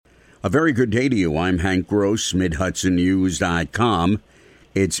A very good day to you. I'm Hank Gross, MidHudsonNews.com.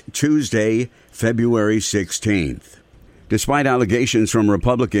 It's Tuesday, February 16th. Despite allegations from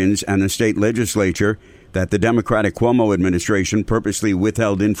Republicans and the state legislature that the Democratic Cuomo administration purposely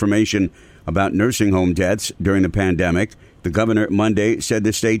withheld information about nursing home deaths during the pandemic, the governor Monday said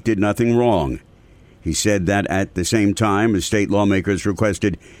the state did nothing wrong. He said that at the same time as state lawmakers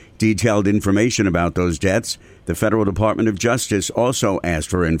requested detailed information about those deaths, the Federal Department of Justice also asked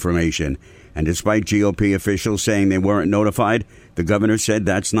for information. And despite GOP officials saying they weren't notified, the governor said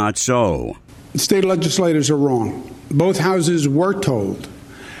that's not so. State legislators are wrong. Both houses were told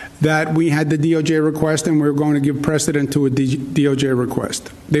that we had the DOJ request and we were going to give precedent to a DOJ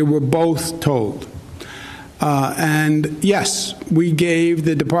request. They were both told. And yes, we gave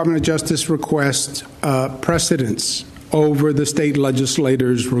the Department of Justice request precedence over the state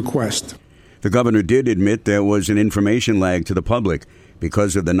legislators' request. The governor did admit there was an information lag to the public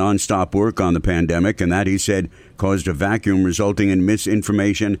because of the nonstop work on the pandemic, and that, he said, caused a vacuum resulting in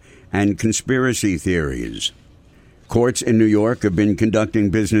misinformation and conspiracy theories. Courts in New York have been conducting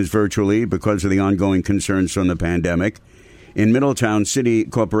business virtually because of the ongoing concerns from the pandemic. In Middletown City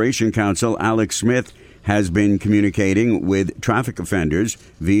Corporation Counsel Alex Smith has been communicating with traffic offenders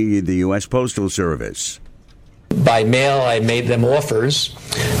via the U.S. Postal Service. By mail, I made them offers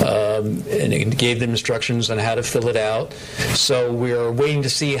and gave them instructions on how to fill it out. So we're waiting to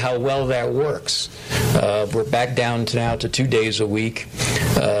see how well that works. We're back down now to 2 days a week.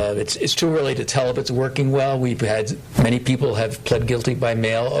 It's too early to tell if it's working well. We've had many people have pled guilty by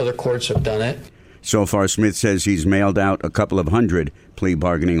mail. Other courts have done it. So far, Smith says he's mailed out a couple of hundred plea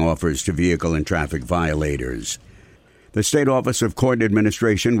bargaining offers to vehicle and traffic violators. The State Office of Court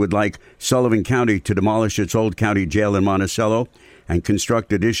Administration would like Sullivan County to demolish its old county jail in Monticello and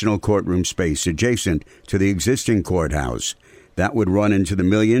construct additional courtroom space adjacent to the existing courthouse. That would run into the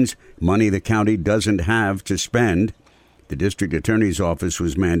millions, money the county doesn't have to spend. The district attorney's office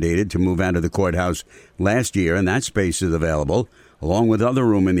was mandated to move out of the courthouse last year, and that space is available, along with other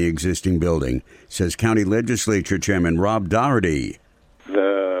room in the existing building, says County Legislature Chairman Rob Doherty.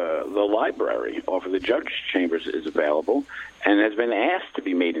 The library off of the judge's chambers is available and has been asked to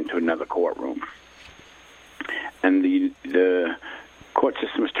be made into another courtroom. And the court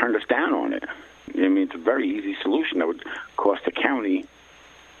system has turned us down on it. I mean, it's a very easy solution that would cost the county,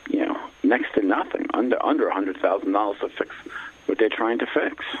 next to nothing, under $100,000 to fix what they're trying to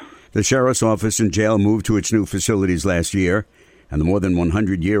fix. The sheriff's office and jail moved to its new facilities last year, and the more than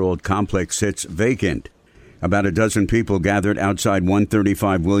 100-year-old complex sits vacant. About a dozen people gathered outside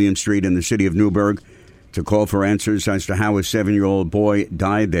 135 William Street in the city of Newburgh to call for answers as to how a 7-year-old boy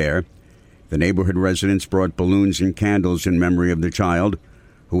died there. The neighborhood residents brought balloons and candles in memory of the child,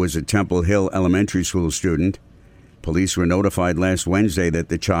 who was a Temple Hill Elementary School student. Police were notified last Wednesday that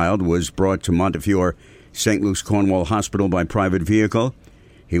the child was brought to Montefiore St. Luke's Cornwall Hospital by private vehicle.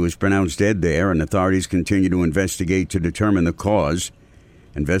 He was pronounced dead there, and authorities continue to investigate to determine the cause.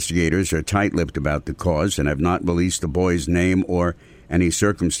 Investigators are tight-lipped about the cause and have not released the boy's name or any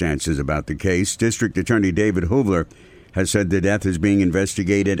circumstances about the case. District Attorney David Hoovler has said the death is being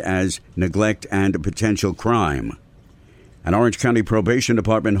investigated as neglect and a potential crime. An Orange County Probation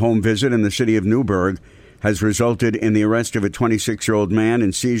Department home visit in the city of Newburgh has resulted in the arrest of a 26-year-old man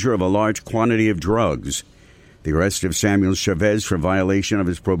and seizure of a large quantity of drugs. The arrest of Samuel Chavez for violation of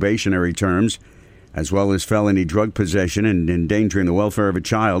his probationary terms, as well as felony drug possession and endangering the welfare of a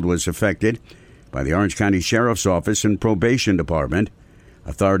child, was effected by the Orange County Sheriff's Office and Probation Department.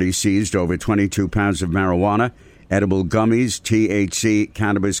 Authorities seized over 22 pounds of marijuana, edible gummies, THC,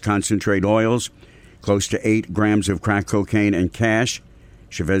 cannabis concentrate oils, close to 8 grams of crack cocaine, and cash.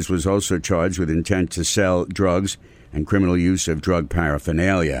 Chavez was also charged with intent to sell drugs and criminal use of drug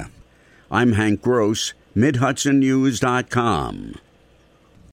paraphernalia. I'm Hank Gross, MidHudsonNews.com.